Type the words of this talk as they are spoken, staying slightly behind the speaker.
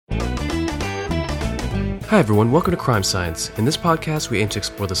Hi everyone, welcome to Crime Science. In this podcast, we aim to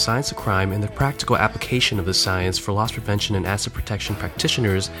explore the science of crime and the practical application of the science for loss prevention and asset protection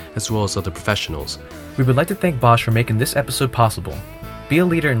practitioners, as well as other professionals. We would like to thank Bosch for making this episode possible. Be a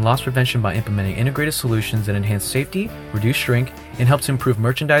leader in loss prevention by implementing integrated solutions that enhance safety, reduce shrink, and help to improve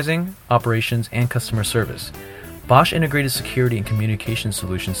merchandising, operations, and customer service. Bosch Integrated Security and Communication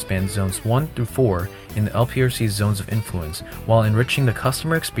Solutions span zones 1 through 4 in the LPRC's zones of influence, while enriching the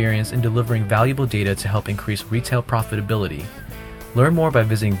customer experience and delivering valuable data to help increase retail profitability. Learn more by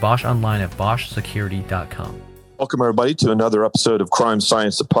visiting Bosch online at boschsecurity.com. Welcome, everybody, to another episode of Crime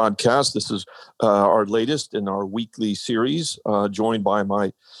Science, the podcast. This is our latest in our weekly series, joined by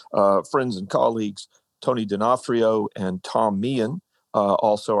my friends and colleagues, Tony D'Onofrio and Tom Meehan,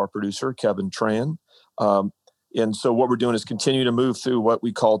 also our producer, Kevin Tran. And so what we're doing is continue to move through what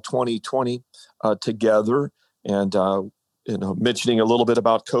we call 2020 together, and mentioning a little bit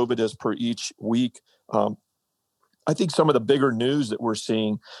about COVID as per each week. I think some of the bigger news that we're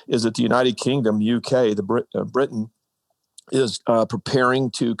seeing is that the United Kingdom, UK, Britain, is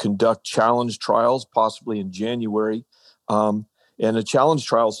preparing to conduct challenge trials, possibly in January. And a challenge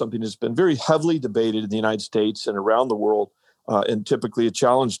trial is something that's been very heavily debated in the United States and around the world. And typically a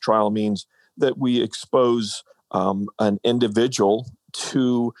challenge trial means that we expose an individual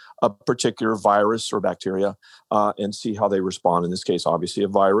to a particular virus or bacteria and see how they respond. In this case, obviously a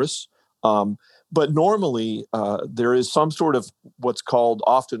virus. But normally there is some sort of what's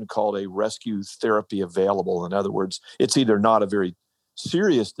often called a rescue therapy available. In other words, it's either not a very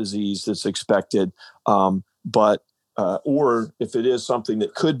serious disease that's expected, but or if it is something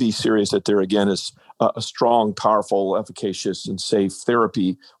that could be serious, that there again is a strong, powerful, efficacious, and safe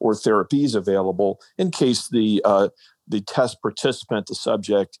therapy or therapies available in case the test participant, the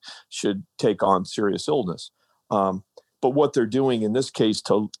subject, should take on serious illness. But what they're doing in this case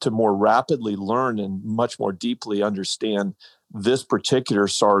to more rapidly learn and much more deeply understand this particular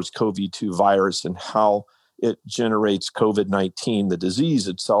SARS-CoV-2 virus and how it generates COVID-19, the disease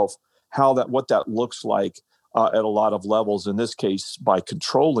itself, what that looks like at a lot of levels. In this case, by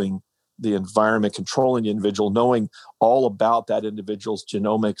controlling the environment, controlling the individual, knowing all about that individual's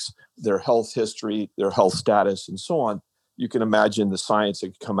genomics, their health history, their health status, and so on. You can imagine the science that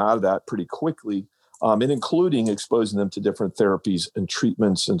could come out of that pretty quickly, and including exposing them to different therapies and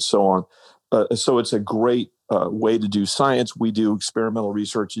treatments and so on. So it's a great way to do science. We do experimental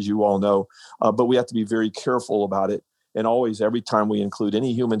research, as you all know, but we have to be very careful about it. And always, every time we include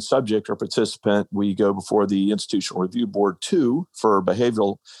any human subject or participant, we go before the Institutional Review Board 2 for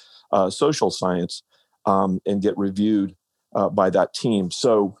behavioral social science and get reviewed by that team.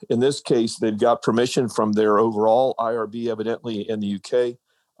 So in this case, they've got permission from their overall IRB, evidently, in the UK.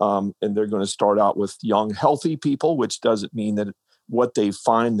 And they're going to start out with young, healthy people, which doesn't mean that what they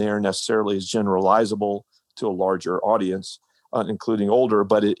find there necessarily is generalizable to a larger audience, including older.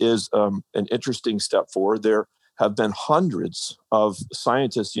 But it is an interesting step forward. There have been hundreds of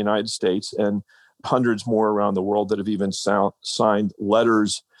scientists in the United States and hundreds more around the world that have even signed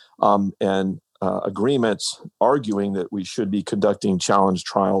letters and agreements arguing that we should be conducting challenge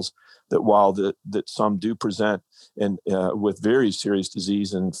trials, that while that some do present with very serious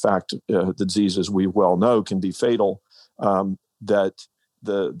disease, and in fact, the disease, as we well know, can be fatal, that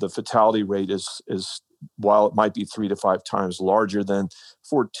the fatality rate is, while it might be 3 to 5 times larger than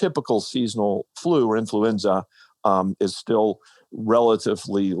for typical seasonal flu or influenza, is still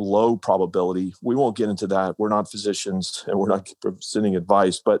relatively low probability. We won't get into that. We're not physicians and we're not presenting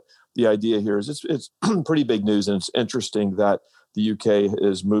advice, but the idea here is it's pretty big news, and it's interesting that the UK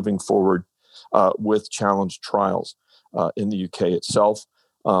is moving forward with challenge trials in the UK itself.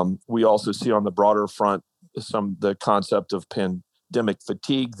 We also see on the broader front the concept of pandemic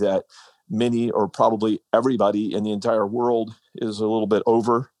fatigue, that many or probably everybody in the entire world is a little bit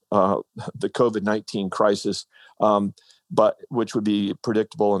over the COVID-19 crisis, but which would be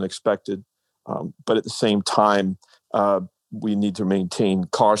predictable and expected. But at the same time, we need to maintain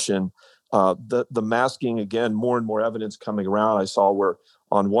caution. The masking, again, more and more evidence coming around. I saw where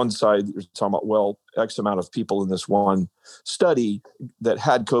on one side, you're talking about, X amount of people in this one study that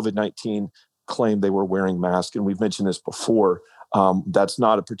had COVID-19 claimed they were wearing masks. And we've mentioned this before. That's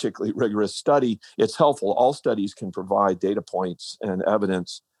not a particularly rigorous study. It's helpful. All studies can provide data points and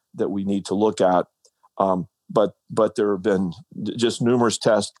evidence that we need to look at. But there have been just numerous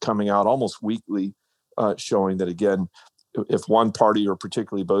tests coming out almost weekly showing that, again, if one party or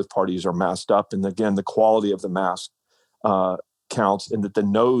particularly both parties are masked up, and again, the quality of the mask counts, and that the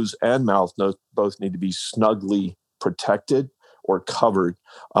nose and mouth both need to be snugly protected or covered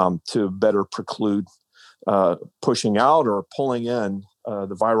to better preclude pushing out or pulling in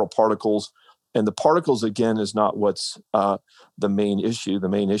the viral particles And the particles, again, is not what's the main issue. The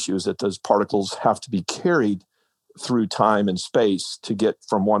main issue is that those particles have to be carried through time and space to get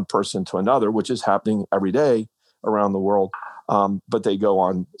from one person to another, which is happening every day around the world. But they go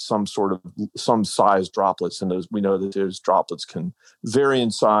on some size droplets, and we know that those droplets can vary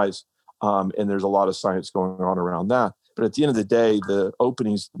in size, and there's a lot of science going on around that. But at the end of the day, the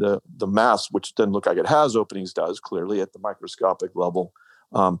openings, the mass, which doesn't look like it has openings, does clearly at the microscopic level.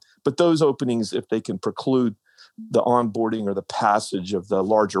 But those openings, if they can preclude the onboarding or the passage of the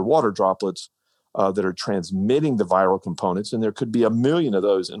larger water droplets that are transmitting the viral components, and there could be 1 million of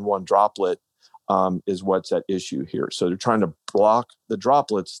those in one droplet, is what's at issue here. So they're trying to block the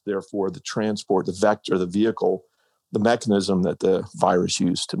droplets, therefore the transport, the vector, the vehicle, the mechanism that the virus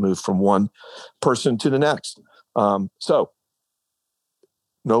used to move from one person to the next. So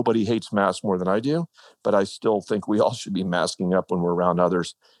nobody hates masks more than I do, but I still think we all should be masking up when we're around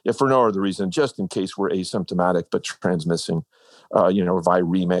others, if for no other reason, just in case we're asymptomatic but transmitting,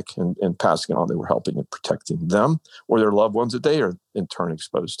 viremic and passing on. They were helping and protecting them or their loved ones that they are in turn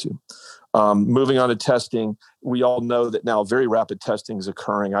exposed to. Moving on to testing, we all know that now very rapid testing is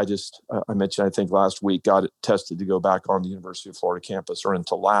occurring. I mentioned, I think last week, got it tested to go back on the University of Florida campus or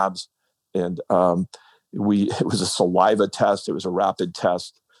into labs. And it was a saliva test. It was a rapid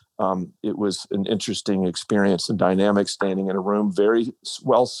test. It was an interesting experience and dynamic, standing in a room very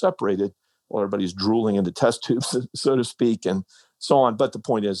well separated while everybody's drooling into test tubes, so to speak, and so on. But the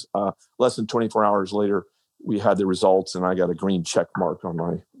point is, less than 24 hours later, we had the results, and I got a green check mark on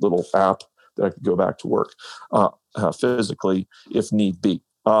my little app that I could go back to work physically if need be.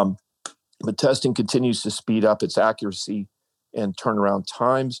 But testing continues to speed up its accuracy and turnaround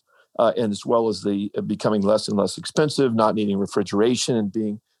times, and as well as the becoming less and less expensive, not needing refrigeration, and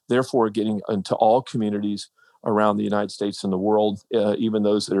being therefore getting into all communities around the United States and the world, even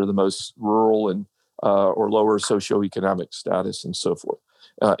those that are the most rural and or lower socioeconomic status and so forth.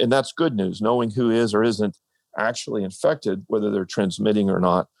 And that's good news. Knowing who is or isn't actually infected, whether they're transmitting or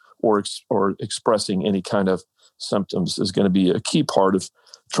not, or expressing any kind of symptoms, is going to be a key part of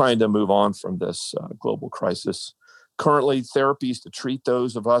trying to move on from this global crisis. Currently, therapies to treat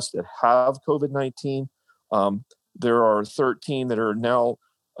those of us that have COVID-19, there are 13 that are now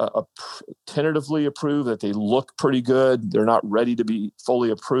tentatively approved, that they look pretty good. They're not ready to be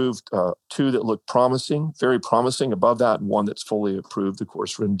fully approved. 2 that look promising, very promising above that, and 1 that's fully approved, of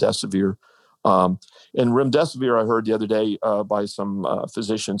course, remdesivir. And remdesivir, I heard the other day by some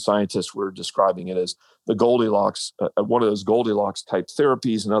physician scientists were describing it as the Goldilocks, one of those Goldilocks type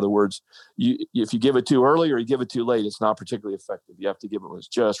therapies. In other words, if you give it too early or you give it too late, it's not particularly effective. You have to give it when it's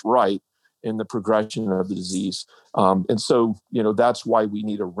just right in the progression of the disease. And so, that's why we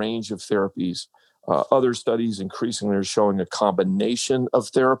need a range of therapies. Other studies increasingly are showing a combination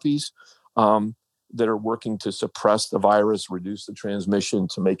of therapies that are working to suppress the virus, reduce the transmission,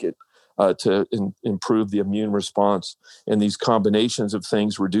 to make it improve the immune response. And these combinations of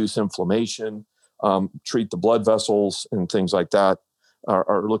things reduce inflammation, treat the blood vessels, and things like that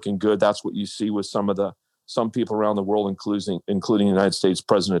are looking good. That's what you see with some people around the world, including the United States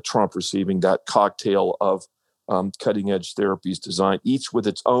President Trump, receiving that cocktail of cutting-edge therapies designed, each with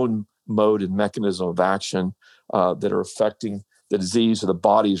its own mode and mechanism of action that are affecting the disease or the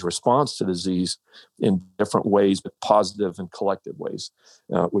body's response to disease in different ways, but positive and collective ways,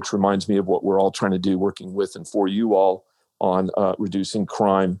 which reminds me of what we're all trying to do, working with and for you all on reducing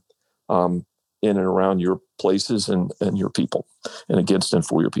crime in and around your places and your people, and against and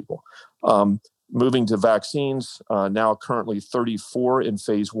for your people. Moving to vaccines, now currently 34 in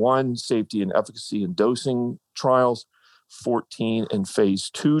phase 1, safety and efficacy and dosing trials, 14 in phase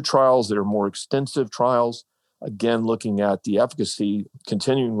 2 trials that are more extensive trials. Again, looking at the efficacy,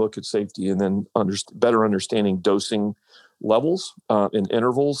 continuing to look at safety, and then better understanding dosing levels and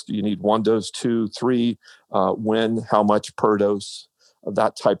intervals. Do you need 1 dose, 2, 3, when, how much per dose,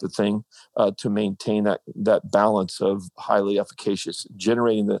 that type of thing, to maintain that balance of highly efficacious,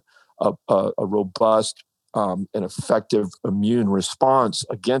 generating a robust and effective immune response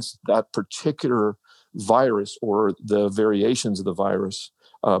against that particular virus or the variations of the virus,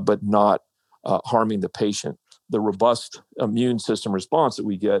 but not harming the patient. The robust immune system response that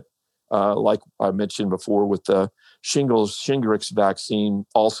we get, like I mentioned before with the Shingrix vaccine,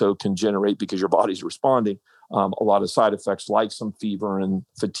 also can generate, because your body's responding, a lot of side effects like some fever and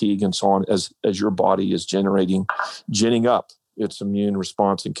fatigue and so on, as your body is ginning up its immune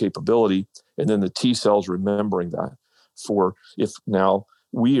response and capability. And then the T cells remembering that for if now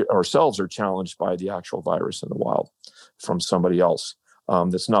we ourselves are challenged by the actual virus in the wild from somebody else.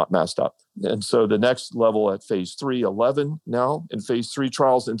 that's not masked up. And so the next level at phase 3, 11 now in phase 3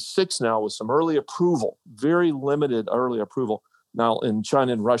 trials, and 6 now with some early approval, very limited early approval. Now in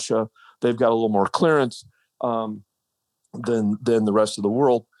China and Russia, they've got a little more clearance than the rest of the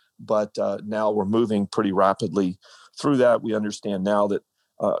world. But now we're moving pretty rapidly through that. We understand now that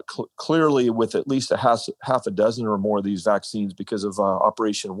clearly with at least half a dozen or more of these vaccines, because of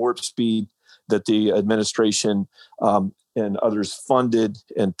Operation Warp Speed, that the administration and others funded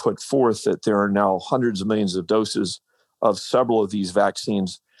and put forth, that there are now hundreds of millions of doses of several of these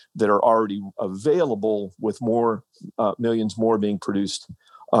vaccines that are already available, with more millions more being produced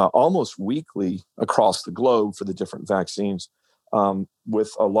almost weekly across the globe for the different vaccines,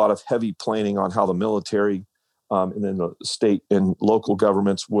 with a lot of heavy planning on how the military and then the state and local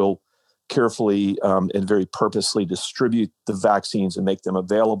governments will carefully and very purposely distribute the vaccines and make them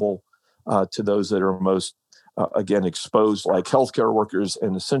available to those that are most, again, exposed, like healthcare workers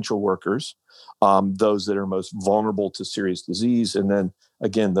and essential workers, those that are most vulnerable to serious disease, and then,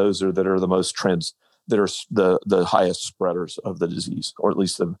 again, those that are the most that are the highest spreaders of the disease, or at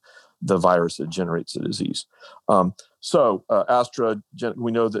least the virus that generates the disease. So Astra,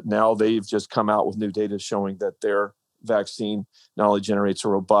 we know that now they've just come out with new data showing that their vaccine not only generates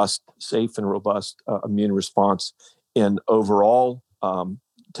a safe and robust immune response in overall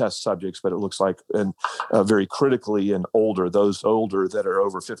test subjects, but it looks like, and very critically in those older that are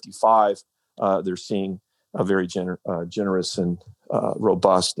over 55, they're seeing a very generous and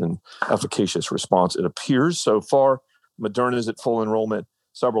robust and efficacious response, it appears so far. Moderna is at full enrollment.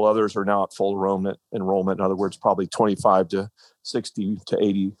 Several others are now at full enrollment. In other words, probably 25 to 60 to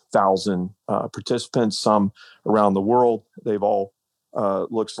 80,000 participants, some around the world. They've all,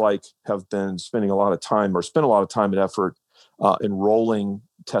 looks like, have been spent a lot of time and effort enrolling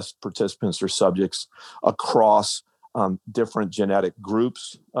test participants or subjects across different genetic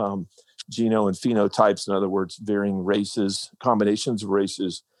groups, geno and phenotypes, in other words, varying races, combinations of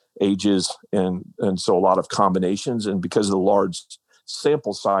races, ages, and so a lot of combinations. And because of the large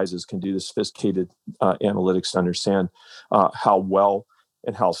sample sizes, can do the sophisticated analytics to understand how well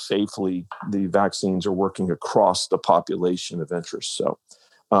and how safely the vaccines are working across the population of interest. So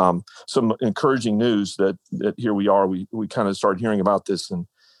some encouraging news that here we are. We kind of started hearing about this in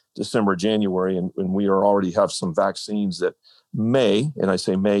December, January, and we already have some vaccines that may, and I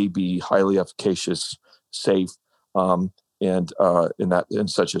say may, be highly efficacious, safe, and in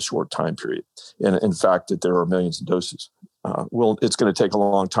such a short time period. And in fact, that there are millions of doses. It's going to take a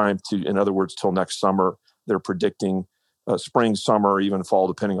long time in other words, till next summer. They're predicting spring, summer, even fall,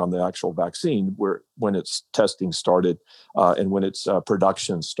 depending on the actual vaccine, when its testing started and when its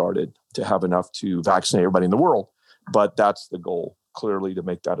production started, to have enough to vaccinate everybody in the world. But that's the goal, clearly, to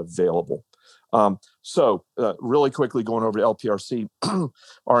make that available. So really quickly, going over to LPRC,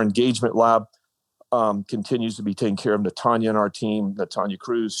 our engagement lab continues to be taken care of. Natanya and our team, Natanya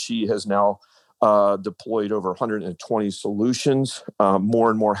Cruz, she has now deployed over 120 solutions, more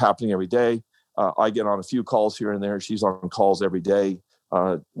and more happening every day. I get on a few calls here and there. She's on calls every day,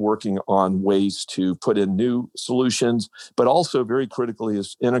 working on ways to put in new solutions, but also very critically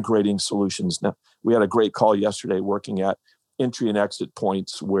is integrating solutions. Now, we had a great call yesterday working at entry and exit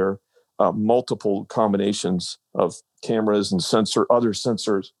points where multiple combinations of cameras and other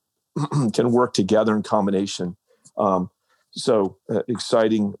sensors can work together in combination. So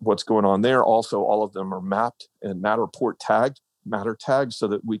exciting what's going on there. Also, all of them are mapped and Matterport tagged so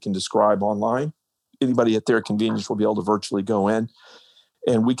that we can describe online. Anybody at their convenience will be able to virtually go in,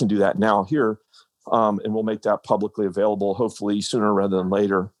 and we can do that now here. And we'll make that publicly available, hopefully sooner rather than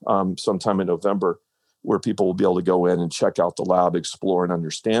later, sometime in November, where people will be able to go in and check out the lab, explore, and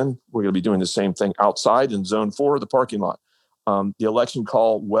understand. We're going to be doing the same thing outside in Zone 4, the parking lot. The election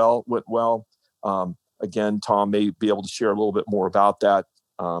call went well. Again, Tom may be able to share a little bit more about that,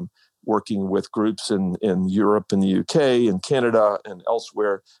 working with groups in Europe and the UK and Canada and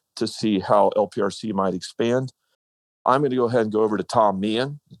elsewhere to see how LPRC might expand. I'm going to go ahead and go over to Tom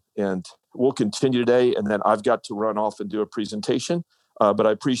Meehan, and we'll continue today. And then I've got to run off and do a presentation, but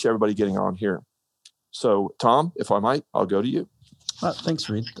I appreciate everybody getting on here. So, Tom, if I might, I'll go to you. Thanks,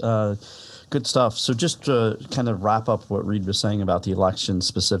 Reed. Good stuff. So just to kind of wrap up what Reed was saying about the election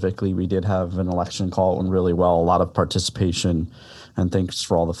specifically, we did have an election call. It went really well, a lot of participation, and thanks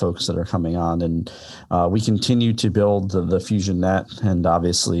for all the folks that are coming on. And we continue to build the Fusion Net, and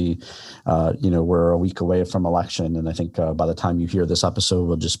obviously, we're a week away from election. And I think by the time you hear this episode,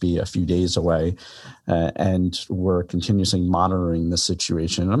 we'll just be a few days away. And we're continuously monitoring the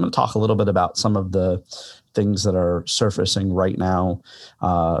situation. And I'm going to talk a little bit about some of the things that are surfacing right now.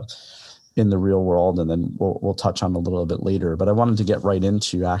 in the real world, and then we'll touch on a little bit later. But I wanted to get right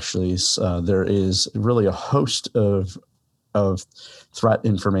into actually, there is really a host of threat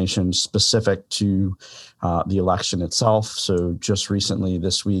information specific to the election itself. So just recently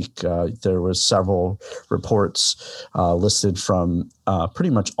this week, there was several reports listed from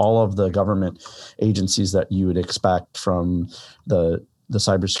pretty much all of the government agencies that you would expect, from the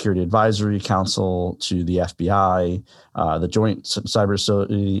Cybersecurity Advisory Council to the FBI, the Joint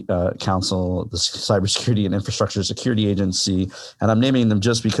Cybersecurity Council, the Cybersecurity and Infrastructure Security Agency. And I'm naming them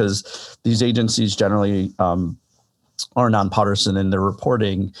just because these agencies generally are nonpartisan in their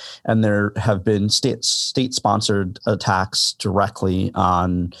reporting, and there have been state-sponsored attacks directly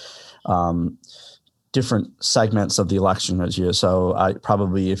on different segments of the election this year. So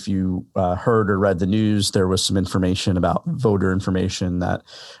if you heard or read the news, there was some information about voter information that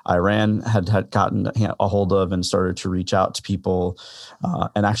Iran had gotten a hold of and started to reach out to people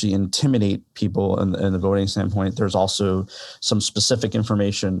and actually intimidate people in the voting standpoint. There's also some specific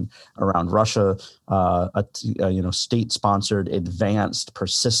information around Russia, state-sponsored, advanced,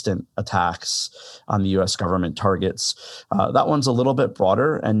 persistent attacks on the U.S. government targets. That one's a little bit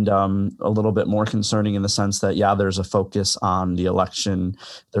broader and a little bit more concerning in the sense that, there's a focus on the election.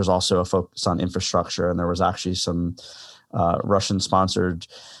 There's also a focus on infrastructure, and there was actually some Russian-sponsored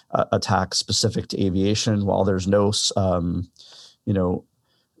attacks specific to aviation. While there's no,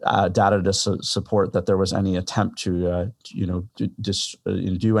 data to support that there was any attempt to,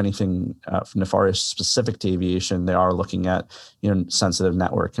 do anything nefarious specific to aviation, they are looking at, sensitive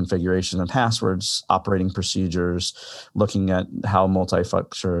network configuration and passwords, operating procedures, looking at how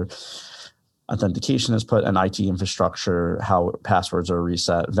multi-factor authentication is put, and IT infrastructure, how passwords are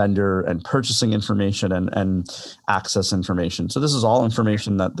reset, vendor and purchasing information, and access information. So this is all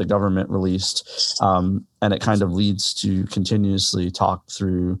information that the government released, and it kind of leads to continuously talk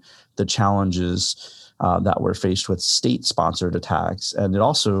through the challenges that we're faced with state-sponsored attacks. And it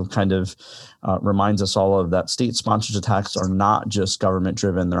also kind of reminds us all of that state-sponsored attacks are not just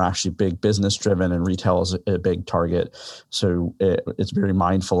government-driven. They're actually big business-driven, and retail is a big target. So it's very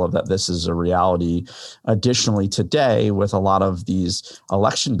mindful of that this is a reality. Additionally, today, with a lot of these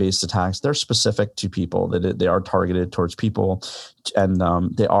election-based attacks, they're specific to people. They are targeted towards people, and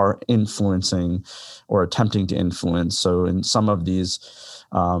they are influencing or attempting to influence. So in some of these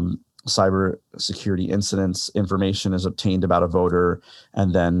cyber security incidents, information is obtained about a voter,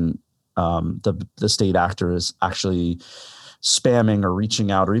 and then the state actor is actually spamming or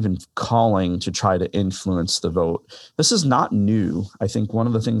reaching out or even calling to try to influence the vote. This is not new. I think one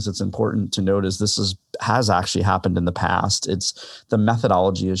of the things that's important to note is this has actually happened in the past. It's the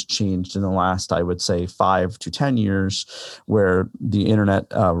methodology has changed in the last, I would say, 5 to 10 years, where the internet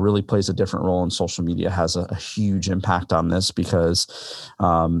really plays a different role, and social media has a huge impact on this, because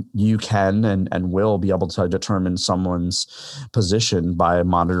you can and will be able to determine someone's position by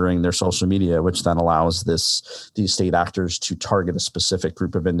monitoring their social media, which then allows these state actors to target a specific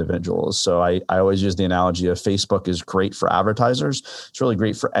group of individuals. So I always use the analogy of Facebook is great for advertisers. It's really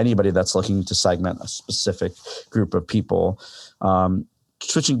great for anybody that's looking to segment a specific group of people.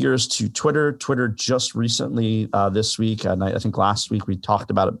 Switching gears to Twitter. Twitter just recently this week, and I think last week we talked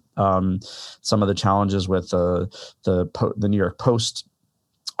about some of the challenges with the New York Post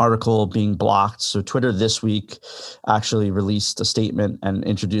article being blocked. So Twitter this week actually released a statement and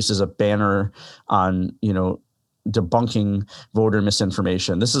introduces a banner on, debunking voter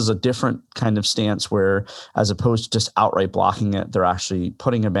misinformation. This is a different kind of stance where, as opposed to just outright blocking it, they're actually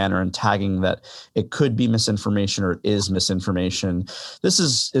putting a banner and tagging that it could be misinformation or it is misinformation. This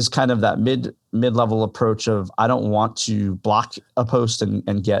is kind of that mid-level approach of, I don't want to block a post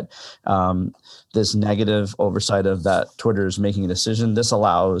and get this negative oversight of that Twitter is making a decision. This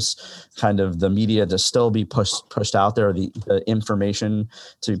allows kind of the media to still be pushed out there, the information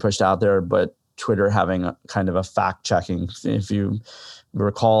to be pushed out there, but Twitter having a kind of a fact checking. If you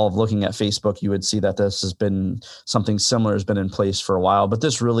recall looking at Facebook, you would see that this has been something similar has been in place for a while, but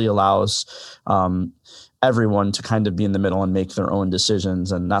this really allows everyone to kind of be in the middle and make their own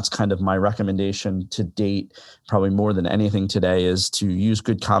decisions. And that's kind of my recommendation to date, probably more than anything today, is to use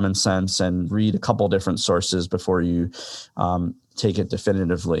good common sense and read a couple different sources before you take it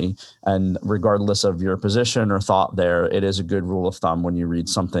definitively. And regardless of your position or thought there, it is a good rule of thumb when you read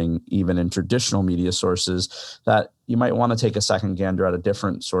something, even in traditional media sources, that you might want to take a second gander at a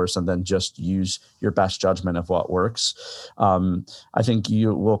different source and then just use your best judgment of what works. I think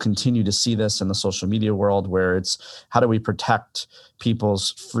you will continue to see this in the social media world, where it's how do we protect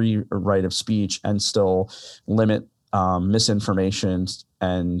people's free right of speech and still limit misinformation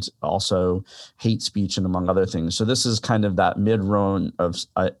and also hate speech, and among other things. So this is kind of that mid-road of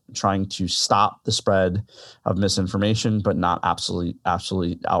trying to stop the spread of misinformation, but not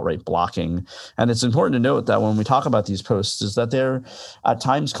absolutely outright blocking. And it's important to note that when we talk about these posts, is that they're at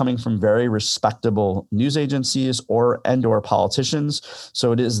times coming from very respectable news agencies or politicians.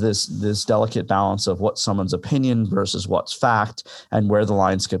 So it is this delicate balance of what's someone's opinion versus what's fact, and where the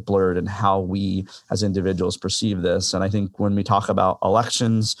lines get blurred and how we as individuals perceive this. And I think when we talk about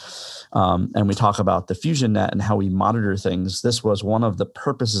elections and we talk about the Fusion Net and how we monitor things, this was one of the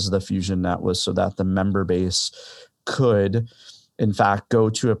purposes of the Fusion Net, was so that the member base could in fact go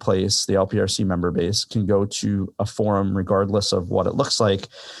to a place, the LPRC member base can go to a forum regardless of what it looks like,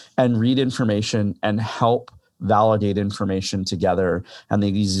 and read information and help validate information together. And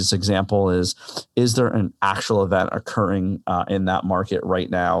the easiest example is there an actual event occurring in that market right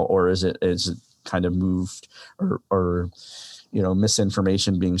now, or is it kind of moved or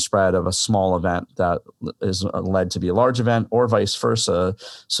misinformation being spread of a small event that is led to be a large event, or vice versa,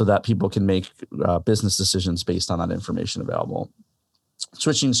 so that people can make business decisions based on that information available.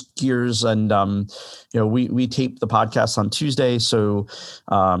 Switching gears, and we taped the podcast on Tuesday. So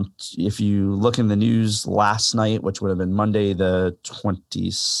if you look in the news last night, which would have been Monday the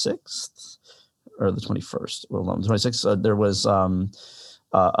 26th or the 21st, well, on the 26th, there was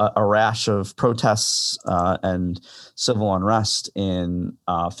a rash of protests and civil unrest in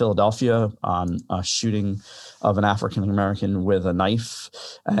Philadelphia on a shooting of an African-American with a knife.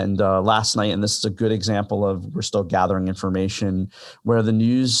 And last night, and this is a good example of we're still gathering information, where the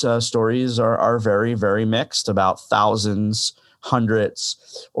news stories are very, very mixed about thousands,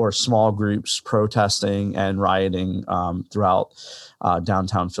 hundreds, or small groups protesting and rioting throughout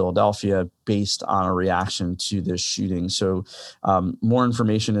downtown Philadelphia based on a reaction to this shooting. So more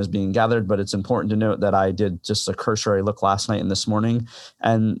information is being gathered, but it's important to note that I did just a cursory look last night and this morning,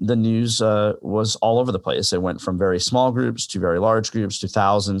 and the news was all over the place. It went from very small groups to very large groups to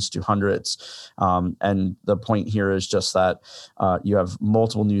thousands to hundreds. And the point here is just that you have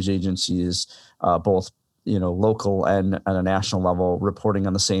multiple news agencies, both local and at a national level, reporting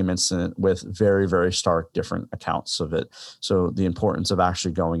on the same incident with very, very stark different accounts of it. So the importance of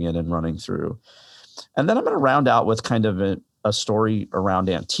actually going in and running through. And then I'm going to round out with kind of a story around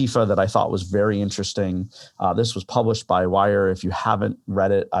Antifa that I thought was very interesting. This was published by Wire. If you haven't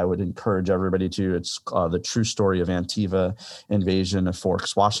read it, I would encourage everybody to. It's the true story of Antifa invasion of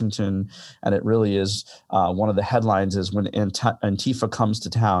Forks, Washington. And it really is, one of the headlines is when Antifa comes to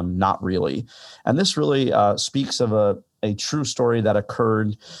town, not really. And this really speaks of a true story that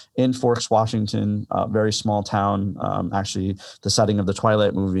occurred in Forks, Washington, a very small town, actually the setting of the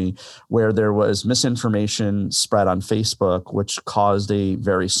Twilight movie, where there was misinformation spread on Facebook, which caused a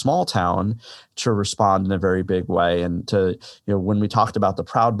very small town to respond in a very big way. And to, when we talked about the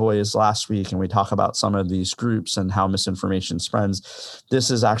Proud Boys last week, and we talk about some of these groups and how misinformation spreads,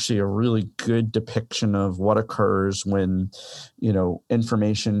 this is actually a really good depiction of what occurs when,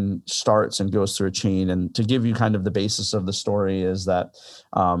 information starts and goes through a chain. And to give you kind of the basis of the story is that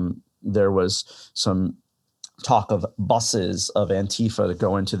there was some talk of buses of Antifa to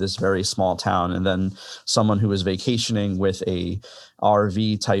go into this very small town. And then someone who was vacationing with a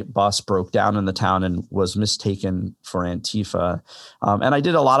RV type bus broke down in the town and was mistaken for Antifa. And I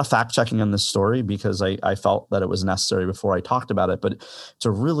did a lot of fact checking on this story because I felt that it was necessary before I talked about it. But it's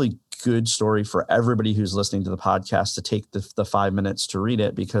a really good story for everybody who's listening to the podcast to take the 5 minutes to read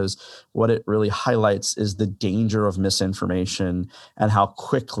it, because what it really highlights is the danger of misinformation and how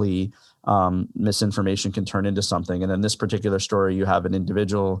quickly misinformation can turn into something. And in this particular story, you have an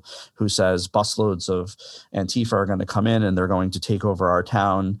individual who says busloads of Antifa are going to come in and they're going to take over our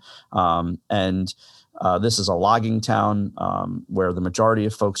town. This is a logging town where the majority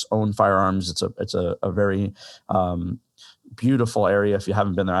of folks own firearms. It's a very beautiful area. If you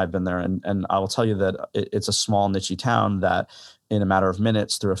haven't been there, I've been there. And I will tell you that it's a small niche town that in a matter of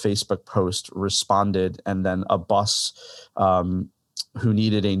minutes through a Facebook post responded, and then a bus who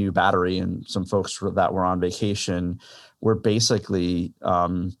needed a new battery and some folks that were on vacation were basically,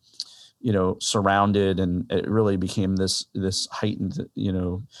 surrounded, and it really became this heightened,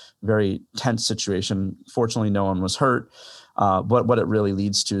 very tense situation. Fortunately, no one was hurt. But what it really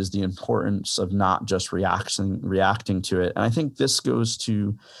leads to is the importance of not just reacting to it. And I think this goes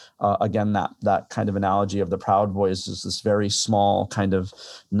to, again, that kind of analogy of the Proud Boys is this very small kind of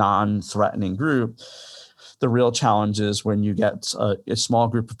non-threatening group The real challenge is when you get a small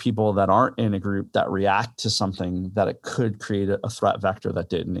group of people that aren't in a group that react to something that it could create a threat vector that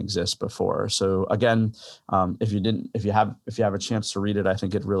didn't exist before. So again, if you have a chance to read it, I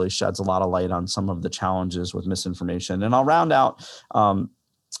think it really sheds a lot of light on some of the challenges with misinformation. And I'll round out.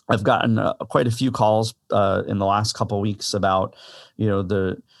 I've gotten quite a few calls in the last couple of weeks about,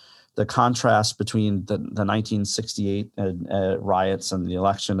 the contrast between the 1968 riots and the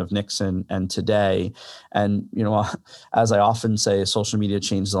election of Nixon and today. And, as I often say, social media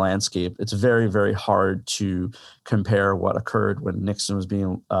changed the landscape. It's very, very hard to compare what occurred when Nixon was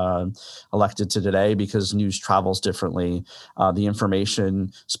being elected to today because news travels differently. The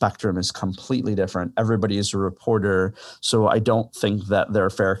information spectrum is completely different. Everybody is a reporter. So I don't think that there are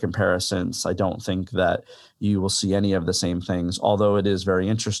fair comparisons. I don't think that you will see any of the same things, although it is very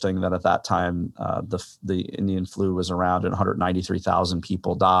interesting that at that time, the Indian flu was around and 193,000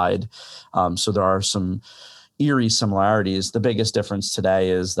 people died. So there are some eerie similarities. The biggest difference today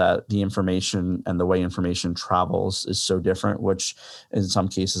is that the information and the way information travels is so different, which in some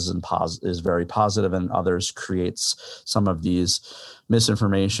cases is very positive and others creates some of these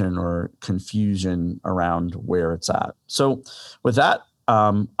misinformation or confusion around where it's at. So with that,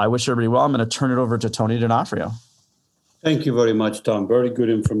 I wish everybody well. I'm going to turn it over to Tony D'Onofrio. Thank you very much, Tom. Very good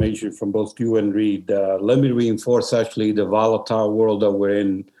information from both you and Reed. Let me reinforce actually the volatile world that we're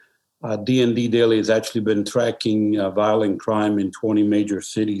in. D&D Daily has actually been tracking violent crime in 20 major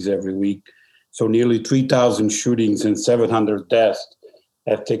cities every week. So nearly 3,000 shootings and 700 deaths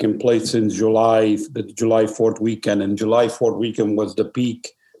have taken place since the July 4th weekend. And July 4th weekend was the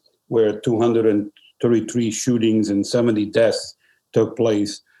peak where 233 shootings and 70 deaths took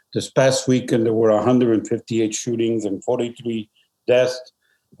place. This past weekend, there were 158 shootings and 43 deaths.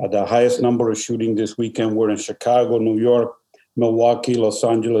 The highest number of shootings this weekend were in Chicago, New York, Milwaukee, Los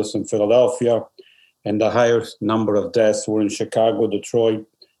Angeles, and Philadelphia. And the highest number of deaths were in Chicago, Detroit,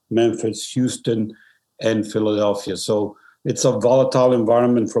 Memphis, Houston, and Philadelphia. So it's a volatile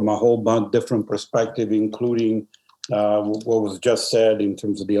environment from a whole bunch different perspective, including what was just said in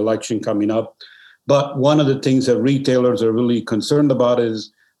terms of the election coming up. But one of the things that retailers are really concerned about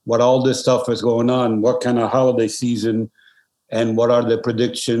is what all this stuff is going on, what kind of holiday season, and what are the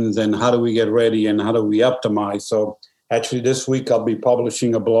predictions, and how do we get ready, and how do we optimize. So actually this week I'll be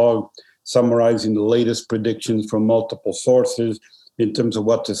publishing a blog summarizing the latest predictions from multiple sources in terms of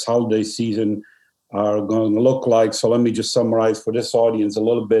what this holiday season are going to look like. So let me just summarize for this audience a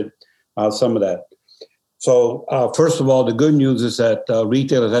little bit some of that. So first of all, the good news is that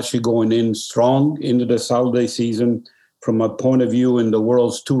retail is actually going in strong into this holiday season from a point of view in the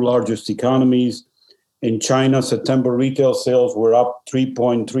world's two largest economies. In China, September retail sales were up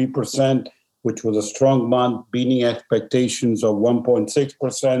 3.3%, which was a strong month, beating expectations of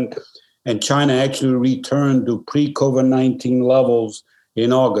 1.6%. And China actually returned to pre-COVID-19 levels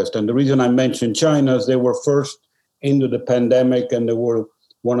in August. And the reason I mentioned China is they were first into the pandemic and they were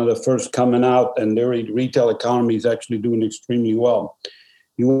one of the first coming out, and their retail economy is actually doing extremely well.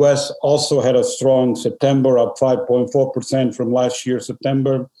 U.S. also had a strong September, up 5.4% from last year,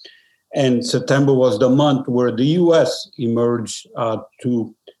 September. And September was the month where the U.S. emerged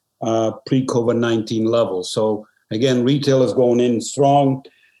to pre-COVID-19 levels. So again, retail is going in strong.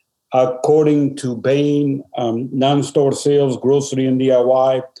 According to Bain, non-store sales, grocery and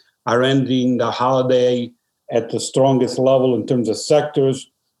DIY are ending the holiday at the strongest level in terms of sectors.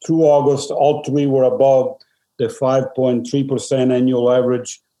 Through August, all three were above the 5.3% annual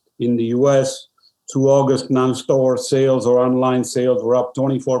average in the U.S. Through August, non-store sales or online sales were up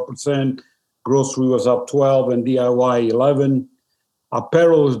 24%. Grocery was up 12% and DIY 11%.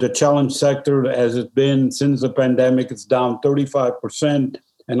 Apparel is the challenge sector as it's been since the pandemic. It's down 35%.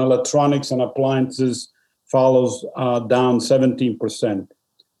 And electronics and appliances follows down 17%.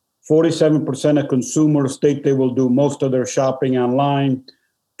 47% of consumers state they will do most of their shopping online.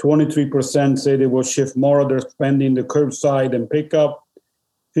 23% say they will shift more of their spending to curbside and pickup.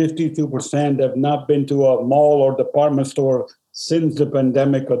 52% have not been to a mall or department store since the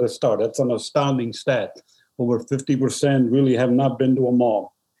pandemic or the start. That's an astounding stat. Over 50% really have not been to a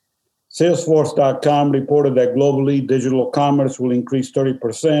mall. Salesforce.com reported that globally digital commerce will increase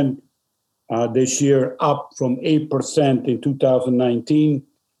 30% this year, up from 8% in 2019.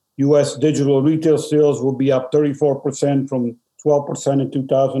 U.S. digital retail sales will be up 34% from 12% in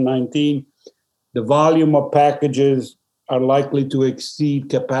 2019. The volume of packages are likely to exceed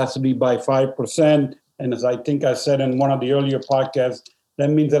capacity by 5%. And as I think I said in one of the earlier podcasts, that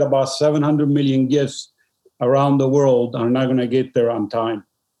means that about 700 million gifts around the world are not going to get there on time.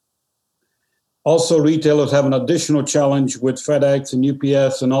 Also, retailers have an additional challenge with FedEx and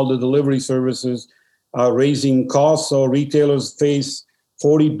UPS and all the delivery services. raising costs. So retailers face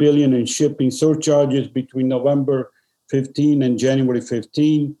 $40 billion in shipping surcharges between November 15 and January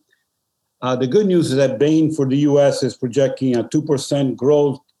 15. The good news is that Bain for the U.S. is projecting a 2%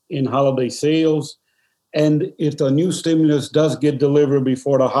 growth in holiday sales. And if the new stimulus does get delivered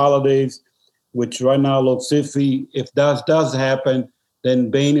before the holidays, which right now looks iffy, if that does happen,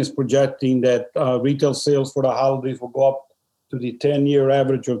 then Bain is projecting that retail sales for the holidays will go up to the 10-year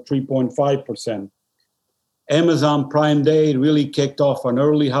average of 3.5%. Amazon Prime Day really kicked off an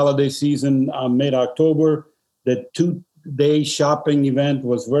early holiday season mid-October. The 2-day shopping event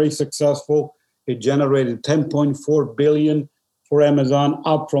was very successful. It generated $10.4 billion for Amazon,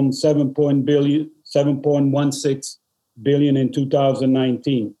 up from $7.16 billion in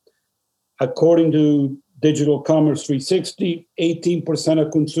 2019. According to Digital Commerce 360, 18%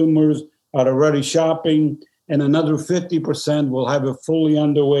 of consumers are already shopping, and another 50% will have it fully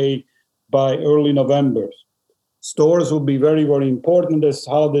underway by early November. Stores will be very, very important this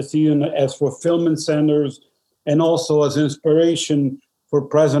holiday season as fulfillment centers and also as inspiration for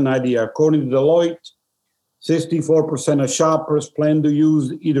present idea. According to Deloitte, 64% of shoppers plan to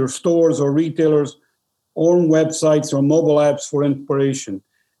use either stores or retailers' own websites or mobile apps for inspiration.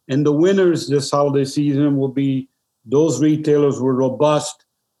 And the winners this holiday season will be those retailers with robust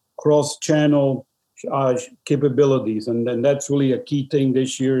cross-channel capabilities. And that's really a key thing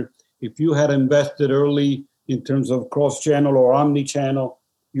this year. If you had invested early in terms of cross-channel or omni-channel,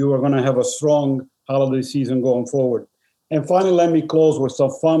 you are going to have a strong holiday season going forward. And finally, let me close with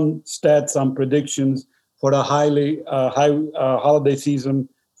some fun stats and predictions for the holiday season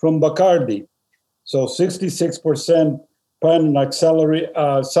from Bacardi. So 66% plan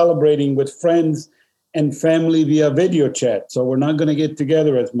on celebrating with friends and family via video chat. So we're not going to get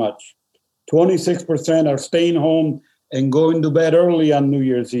together as much. 26% are staying home and going to bed early on New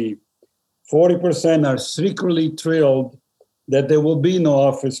Year's Eve. 40% are secretly thrilled that there will be no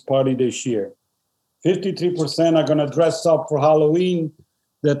office party this year. 53% are going to dress up for Halloween.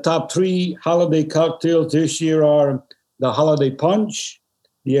 The top 3 holiday cocktails this year are the Holiday Punch,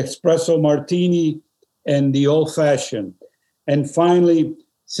 the Espresso Martini, and the Old Fashioned. And finally,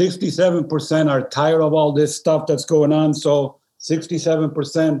 67% are tired of all this stuff that's going on. So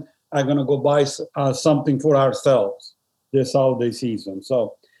 67% are going to go buy something for ourselves this holiday season.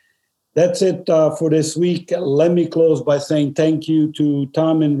 So that's it for this week. Let me close by saying thank you to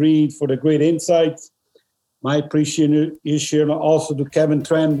Tom and Reed for the great insights. My appreciation also to Kevin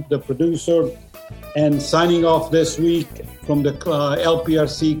Trent, the producer. And signing off this week from the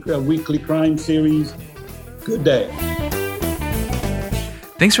LPRC Weekly Crime Series, good day.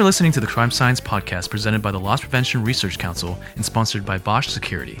 Thanks for listening to the Crime Science Podcast presented by the Loss Prevention Research Council and sponsored by Bosch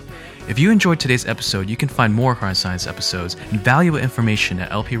Security. If you enjoyed today's episode, you can find more Crime Science episodes and valuable information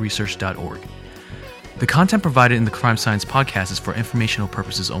at lpresearch.org. The content provided in the Crime Science Podcast is for informational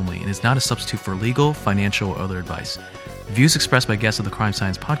purposes only and is not a substitute for legal, financial, or other advice. Views expressed by guests of the Crime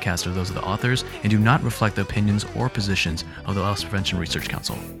Science Podcast are those of the authors and do not reflect the opinions or positions of the Loss Prevention Research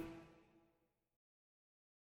Council.